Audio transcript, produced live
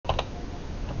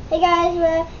Hey guys,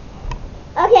 we're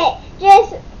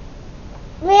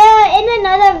in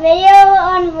another video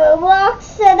on Roblox,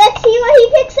 so let's see what he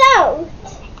picks out.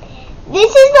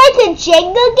 This is like a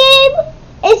Jenga game.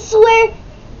 It's where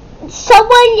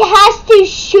someone has to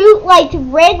shoot like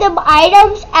random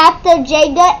items at the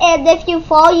Jenga, and if you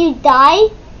fall, you die,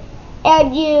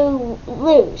 and you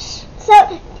lose. So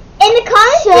in the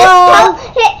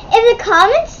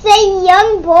comments, say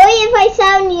young boy if I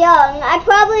sound young. I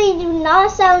probably do not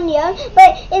sound young,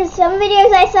 but in some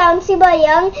videos I sound super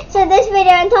young. So this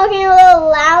video I'm talking a little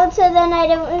loud, so then I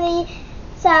don't really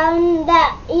sound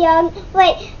that young.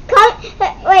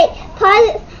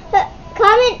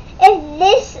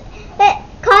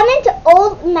 Comment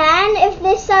old man if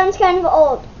this sounds kind of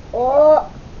old. Oh,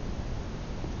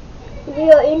 we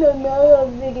are in another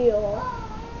video.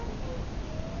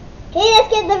 Okay, let's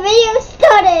get the video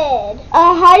started.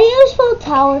 How do you spell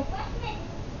tower?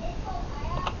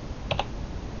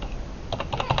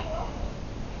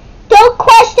 Don't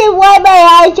question why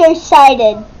my eyes are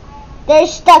sighted. They're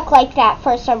stuck like that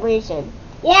for some reason.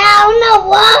 Yeah, I don't know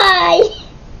why.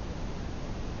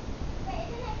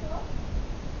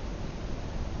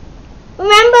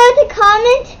 Remember to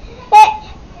comment.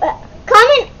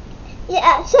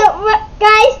 Yeah, so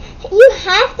guys, you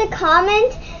have to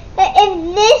comment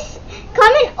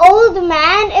comment old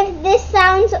man if this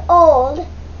sounds old.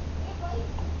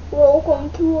 Welcome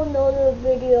to another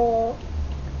video.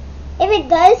 If it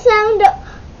does it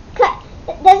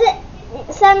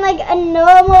sound like a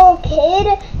normal kid?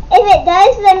 If it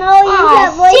does, then I'll use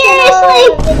that voice in all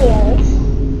the videos.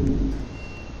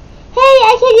 Hey,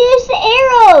 I can use the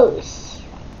arrows.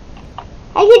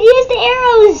 I can use the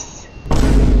arrows.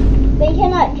 But you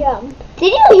cannot jump.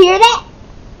 Did you hear that?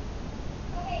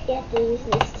 You have to use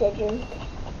this to jump.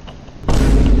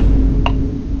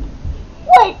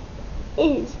 What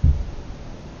is?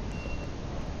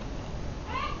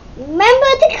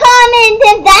 Remember to comment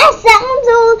if that sounds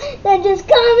old, then just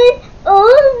comment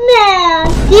old man.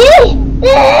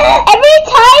 Every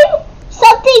time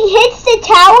something hits the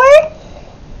tower,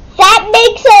 that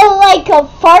makes a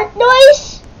fart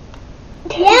noise.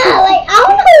 Yeah, I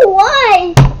don't know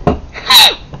why.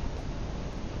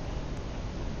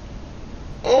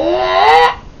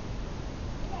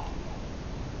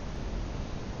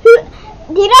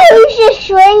 Do you know who's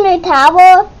destroying the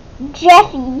tower?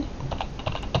 Jeffy.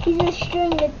 He's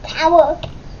destroying the tower.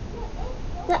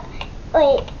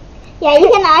 Wait. Yeah, you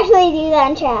can actually do that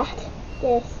in chat.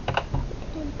 Yes.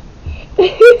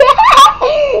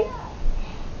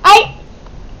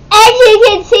 As you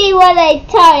can see what I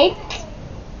typed.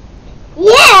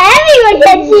 Yeah, everyone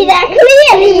can see that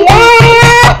clearly.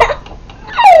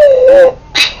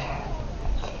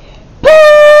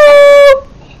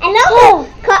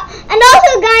 And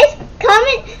also, guys,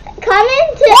 comment.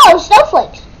 Oh,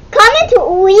 snowflakes. Comment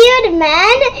weird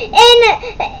man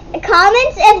in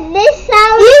comments if this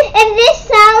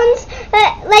sounds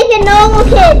like a normal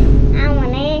kid. I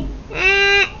wanna.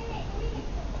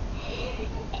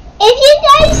 If you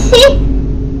guys see,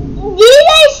 do you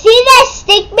guys see that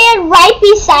stick man right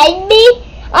beside me?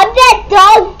 I'm that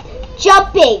dog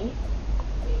jumping.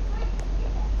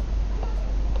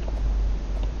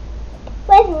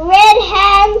 With red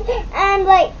hands and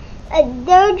like a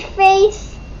dirt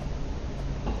face.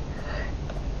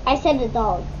 I said a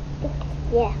dog.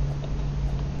 Yeah.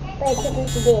 But it's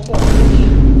supposed to be a dog.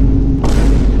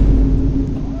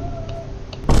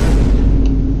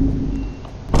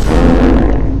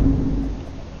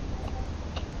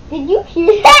 Did you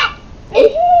hear that?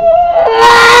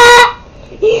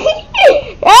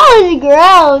 That was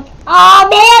gross. Oh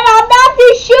man, I'm not the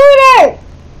shooter.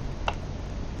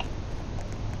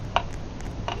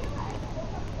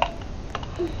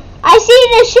 I see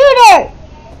the shooter.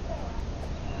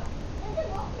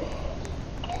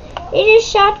 He just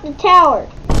shot the tower.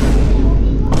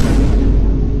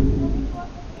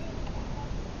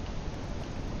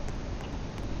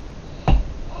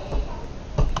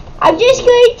 I'm just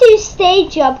going to stay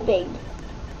jumping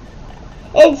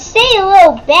and stay a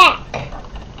little back.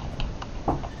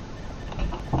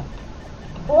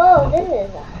 Whoa, this is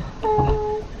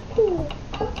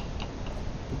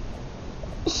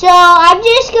So I'm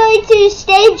just going to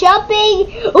stay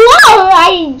jumping. Whoa,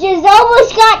 I just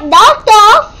almost got knocked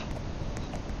off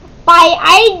by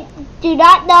I do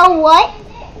not know what,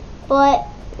 but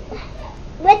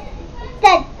with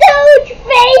the dude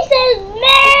faces,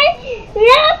 man.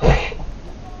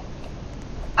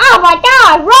 Oh my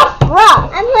god, rough.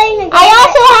 I'm playing the game. I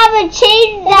also have a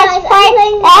chain that has a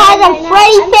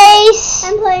Freddy face.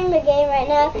 I'm playing the game right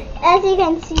now. As you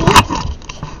can see,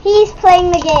 he's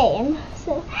playing the game.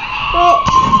 So, wait.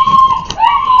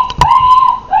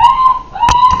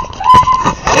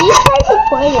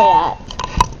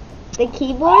 the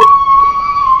keyboard?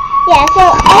 Yeah,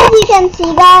 so as you can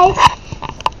see, guys,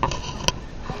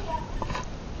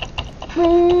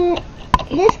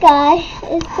 this guy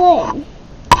is playing.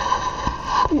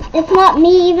 It's not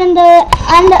me, even though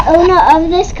I'm the owner of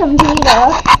this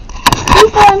computer.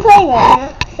 He's the one playing right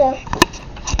now, so,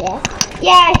 yeah.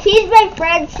 Yeah, he's my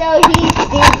friend, so he's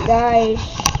these guys.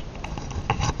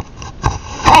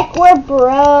 Like, we're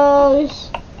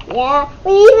bros. Yeah,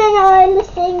 we even are in the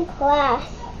same class.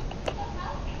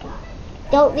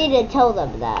 Don't need to tell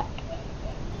them that.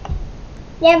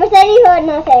 Yeah, but then you heard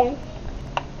nothing.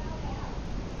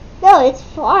 No, it's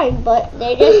fine, but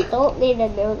they just don't need to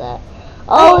know that.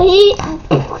 Oh, he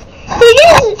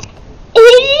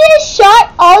just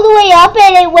shot all the way up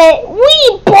and it went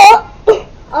wee boop.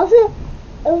 Also,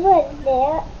 over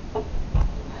there.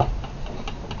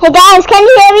 Hey guys, can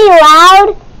you hear me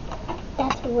loud?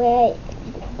 That's where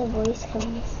the voice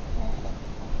comes.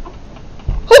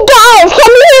 Hey guys, can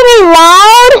you hear me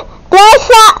loud?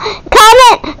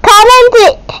 Comment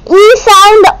if you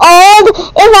sound old,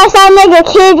 if I sound like a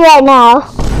kid right now.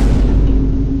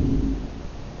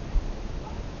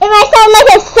 If I sound like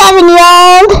a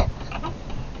 7-year-old.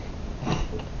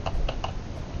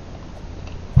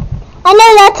 I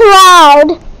know that's loud.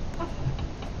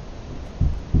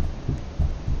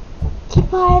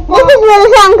 This is where the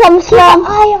sound comes from. I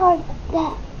heard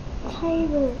that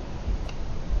timer.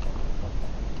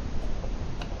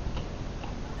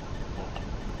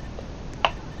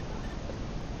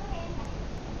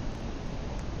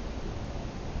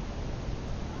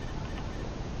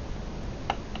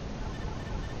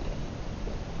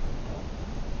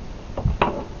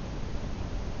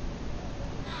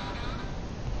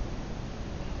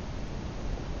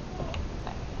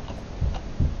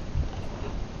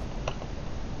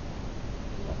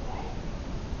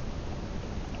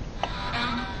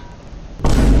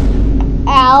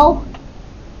 Ow.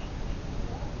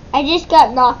 I just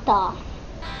got knocked off.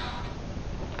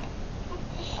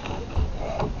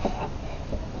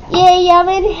 Yay, I'm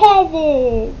in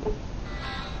heaven.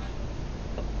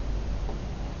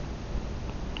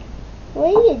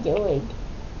 What are you doing?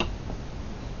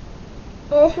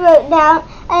 I just wrote down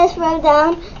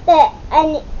that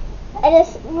I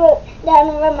just wrote down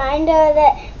a reminder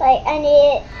that like I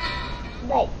need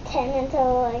like 10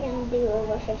 until I can do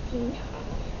over 15.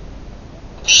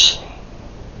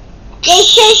 Make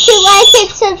sure to like and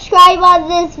subscribe on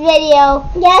this video.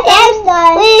 Yes, I'm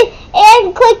done.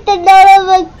 And click the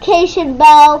notification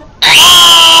bell.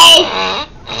 Bye.